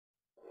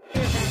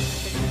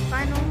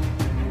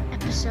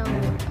episode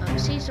of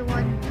Season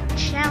 1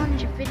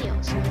 Challenge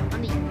videos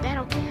on the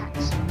Battle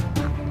Cats.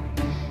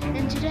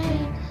 And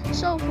today,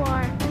 so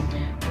far,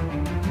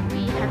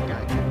 we have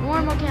done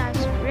normal cats,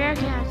 rare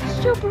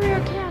cats, super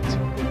rare cats.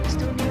 We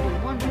still need to do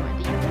one more,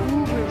 the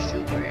uber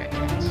super rare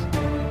cats.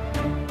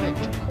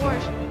 Which, of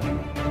course,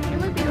 it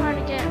might be hard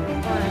to get,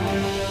 but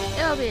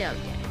it'll be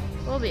okay.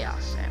 We'll be all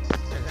set.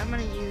 Because I'm going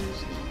to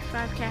use the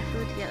 5 cat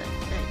food to get like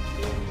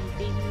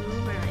baby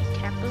boom or like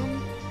cat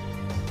boom.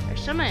 Or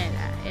something like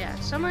that, yeah,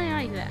 something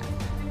like that.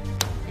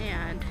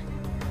 And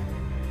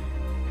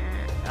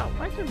oh,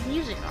 why's the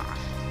music off?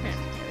 Here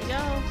we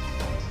go.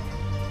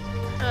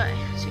 Alright,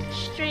 let's get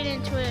straight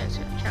into it.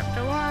 So,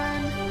 chapter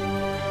 1.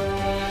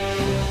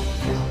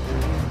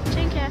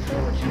 10 cat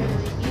food, which we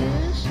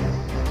really use. So,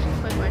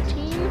 play our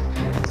team.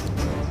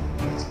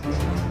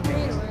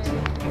 Straight away.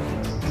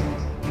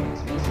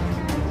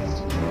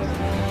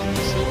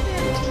 See if we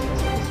have a team.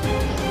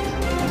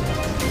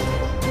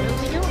 No,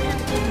 we don't have a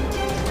team.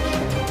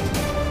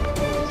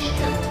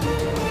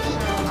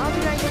 I'm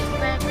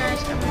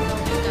gonna go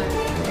make a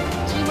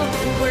team of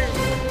Ubers,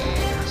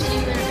 and I'll see you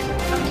in a minute.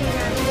 Okay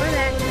guys, we're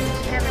back. We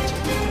have a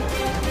team.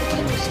 The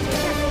team is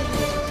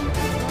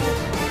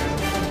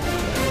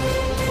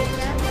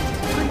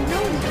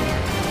unknown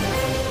cat.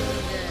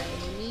 The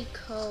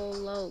Nico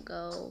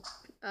logo.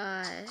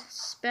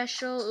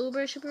 Special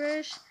Uber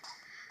Superish.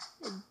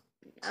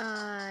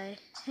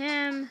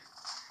 Him,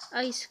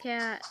 Ice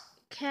Cat,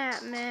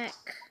 Cat Mech,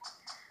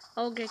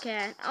 Ogre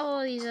Cat,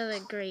 all these other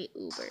great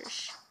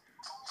Ubers.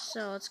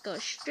 So let's go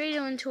straight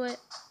into it,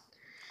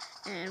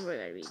 and we're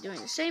going to be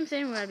doing the same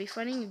thing. We're going to be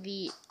fighting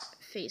the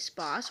face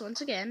boss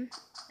once again,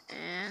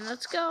 and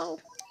let's go.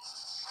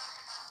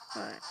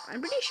 But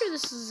I'm pretty sure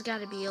this has got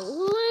to be a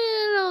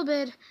little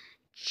bit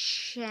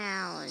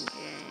challenging,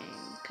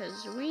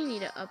 because we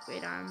need to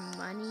upgrade our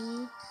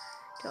money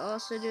to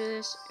also do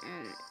this,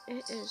 and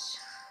it is...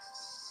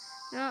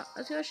 No,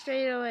 let's go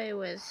straight away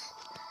with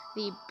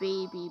the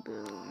baby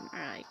boom,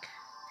 or like...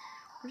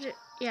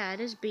 Yeah, it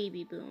is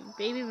baby boom.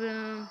 Baby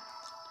boom.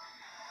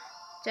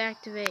 To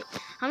activate.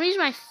 I'm gonna use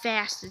my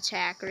fast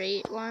attack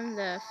rate one,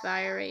 the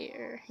fire rate,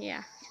 or yeah,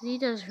 cause he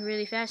does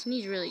really fast and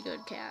he's really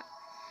good cat.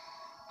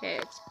 Okay,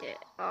 let's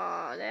get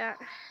all that.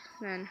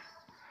 Then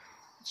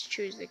let's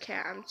choose the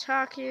cat I'm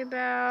talking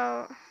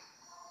about.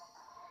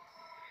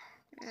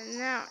 And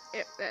now,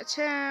 yep, that's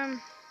him.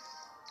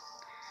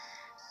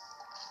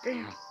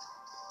 Bam.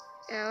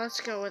 Yeah, let's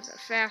go with a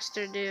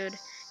faster dude.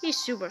 He's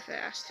super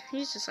fast.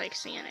 He's just like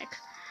Sonic.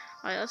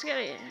 Alright,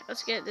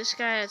 let's get this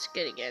guy that's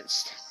good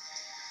against.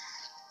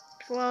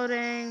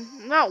 Floating.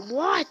 No,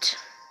 what?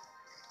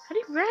 How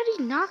did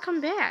he not come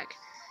back?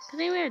 Cause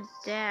they had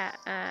that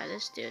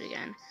this dude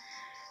again.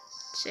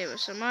 Save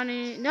us some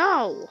money.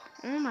 No!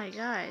 Oh my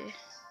god.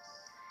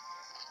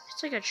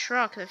 It's like a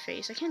truck, the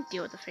face. I can't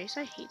deal with the face.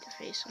 I hate the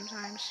face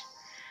sometimes.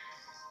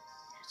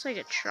 It's like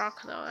a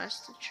truck though,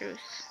 that's the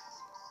truth.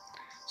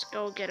 Let's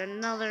go get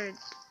another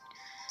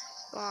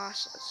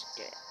boss. Let's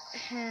get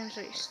him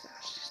so he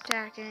stops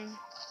stacking.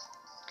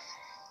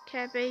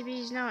 Cat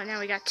babies. No, now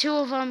we got 2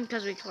 of them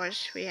because of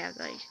course we have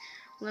like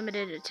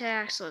limited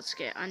attacks. So let's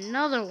get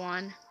another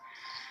one.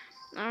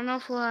 I don't know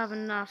if we'll have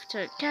enough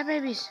to cat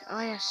babies.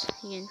 Oh yes,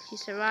 he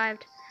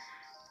survived.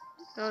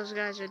 Those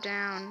guys are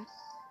down.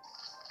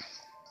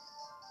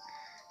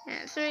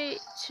 And 3,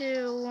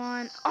 2,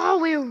 1. Oh,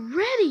 we're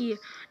ready.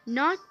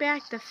 Knock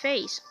back the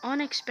face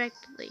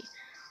unexpectedly.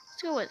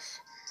 Let's go with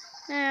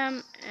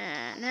them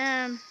and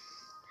them.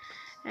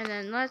 And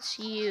then let's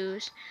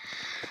use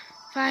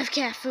 5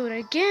 cat food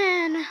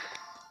again.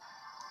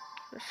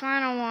 The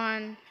final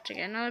one to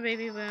get another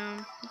baby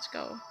boom. Let's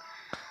go.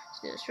 Let's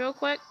do this real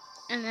quick.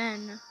 And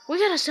then we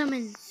gotta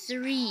summon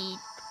 3.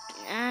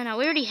 No,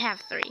 we already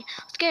have 3.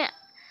 Let's get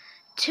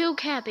 2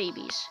 cat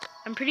babies.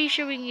 I'm pretty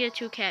sure we can get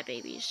 2 cat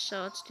babies.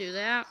 So let's do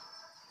that.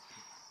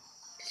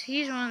 'Cause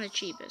he's one of the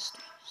cheapest.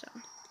 So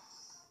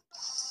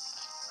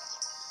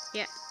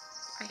yeah,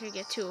 I could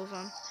get 2 of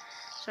them.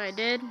 So I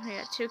did. We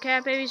got 2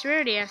 cat babies. We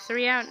already have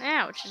 3 out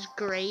now, which is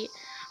great.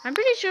 I'm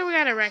pretty sure we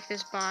gotta wreck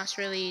this boss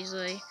really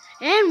easily.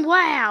 And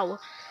wow!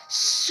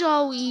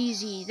 So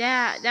easy.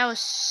 That was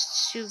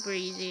super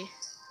easy.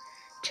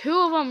 2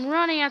 of them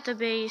running at the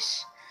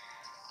base.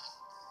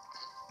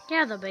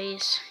 Yeah, the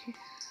base.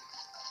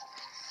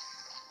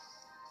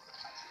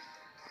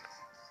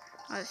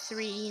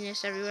 3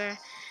 Enos everywhere.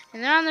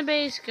 And they're on the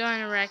base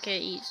going to wreck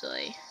it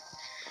easily.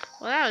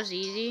 Well, that was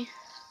easy.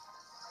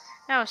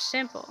 That was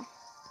simple.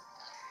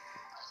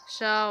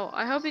 So,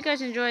 I hope you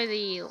guys enjoy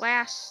the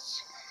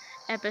last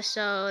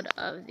episode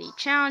of the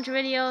challenge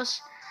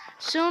videos.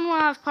 Soon we'll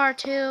have part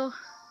 2.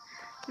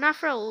 Not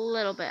for a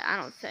little bit, I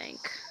don't think.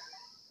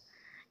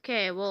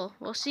 Okay, we'll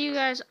see you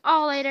guys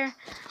all later.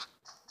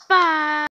 Bye!